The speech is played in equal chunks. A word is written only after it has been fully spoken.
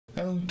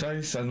Hello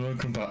guys and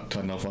welcome back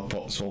to another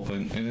Box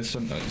Open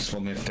Innocent. It's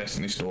from the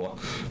Destiny store.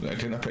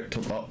 Again, I picked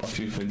up a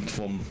few things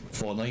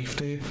for Knife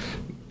Day.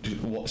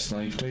 What's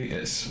Knife Day?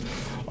 It's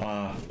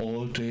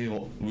all-day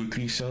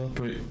rookie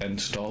celebrate in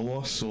Star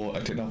Wars. So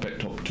I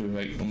picked up 2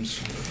 items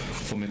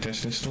from the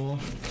Destiny store.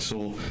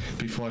 So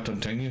before I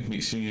continue,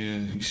 make sure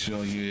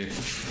you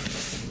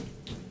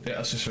hit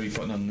us just right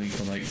button underneath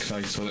the like,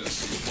 guys. So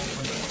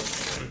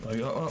let's light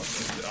that up.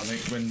 I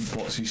think when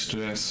boxes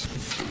do this,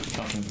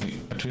 I can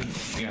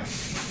yeah.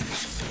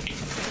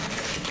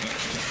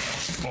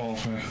 Oh,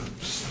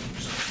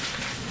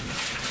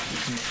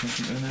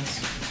 nothing in this.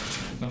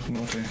 Nothing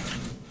okay.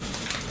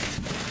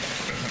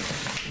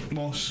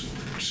 More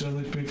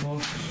silly paper.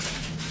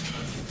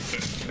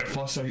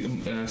 First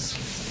item is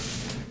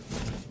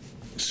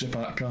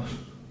Chewbacca,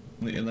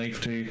 like a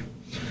Knife Day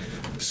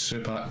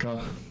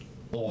Chewbacca.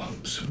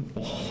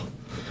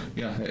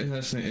 Yeah,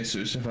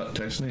 it's about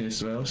Disney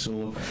as well,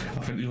 so I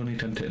think you only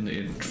tend to in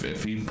the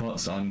theme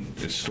parts and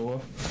the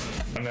store.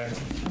 And then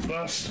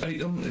last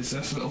item is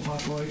this little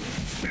bad boy.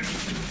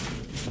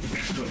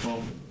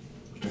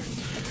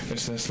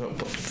 It's this little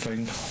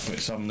thing.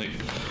 It's like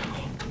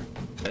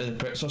the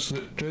pictures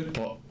look good,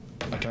 but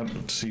I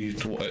can't see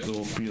what it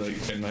will be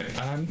like in my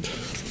hand.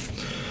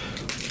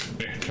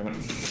 Yeah, come on.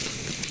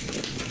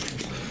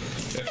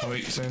 If that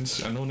makes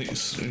sense. I know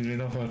it's you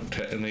never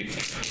hit and like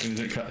when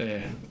you look at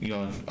a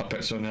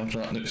picture on the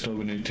internet next door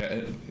when you hit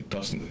it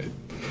doesn't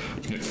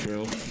look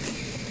real.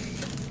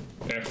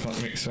 If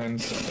that makes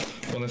sense.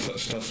 Unless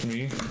that's just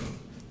me.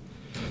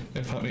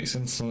 If that makes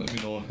sense, so let me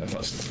know if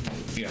that's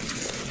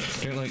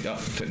I don't like that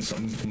hitting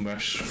something from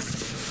Wish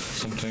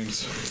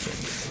sometimes.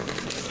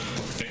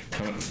 Okay,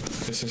 come on.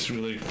 This is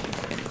really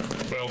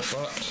well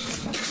packed.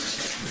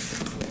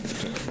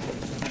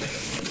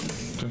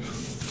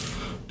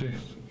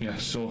 Yeah,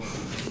 so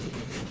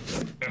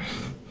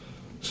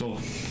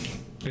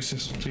this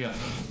is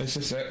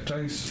it,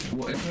 guys.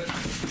 What is it?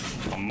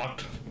 A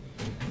mud.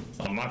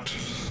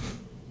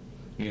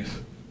 Yes,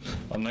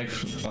 a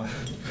knife.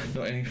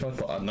 Not any mud,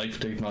 but a Knife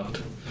Day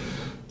mud.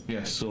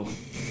 Yeah, so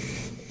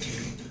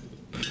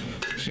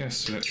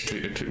yes, let's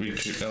take it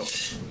out.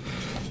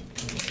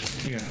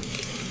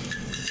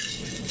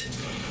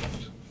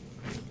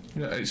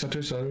 Yeah, it's a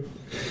 2-0,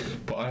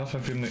 but I have a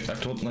feeling I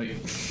don't like.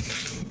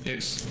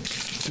 It's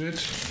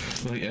good,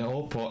 like it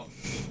all, but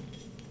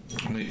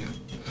like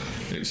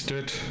it's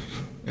good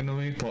in a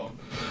way, but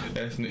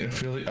I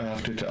feel like I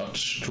have to put a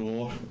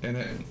straw in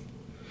it.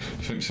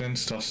 If it makes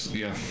sense, just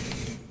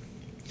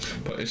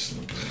but it's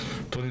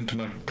done into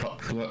my cup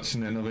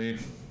collection in a way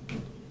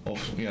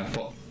of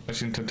but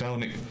as you can tell,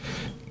 like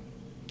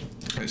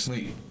it's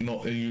like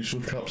not the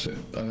usual cups.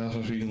 I have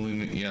a feeling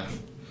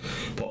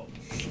but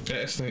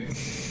it's like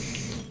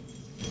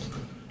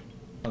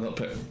a little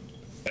bit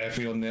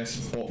heavy on this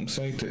bottom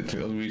side to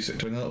release it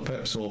down a little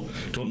bit, so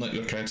don't let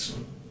your kids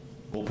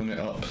open it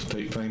up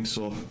type thing.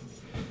 So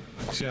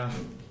yeah,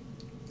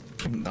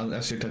 I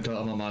said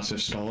I'm a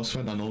massive Star Wars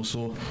fan and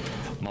also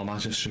I'm a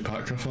massive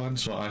Chewbacca fan,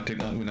 so I think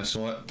that when I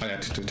saw it I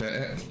had to get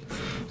it.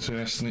 So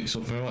yes, so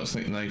very much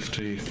like Knife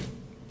Day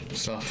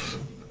stuff.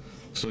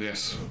 So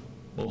yes,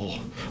 I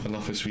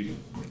love this wee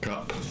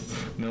cup.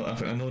 Now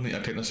I know I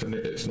take this in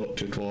it, it's not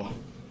too far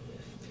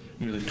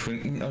really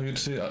drinking, I would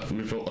say,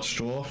 without a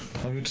straw,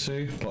 I would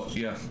say, but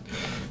yeah.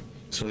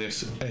 So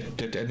yes,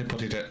 did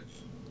anybody get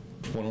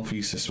one of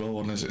these as well,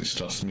 or is it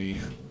just me?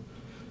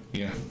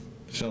 Yeah,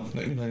 so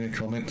let me know in the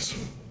comments.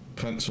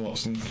 Thanks for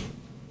watching.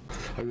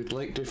 I would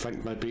like to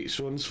thank my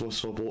patrons for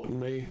supporting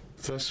me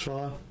this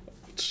far.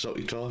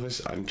 Salty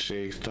Travis and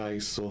Shay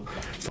guys, so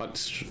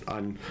thanks,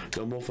 and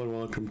you're more than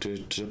welcome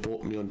to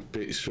support me on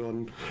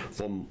Patreon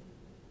from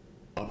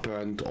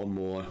 £1 or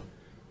more.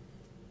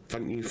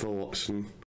 Thank you for watching.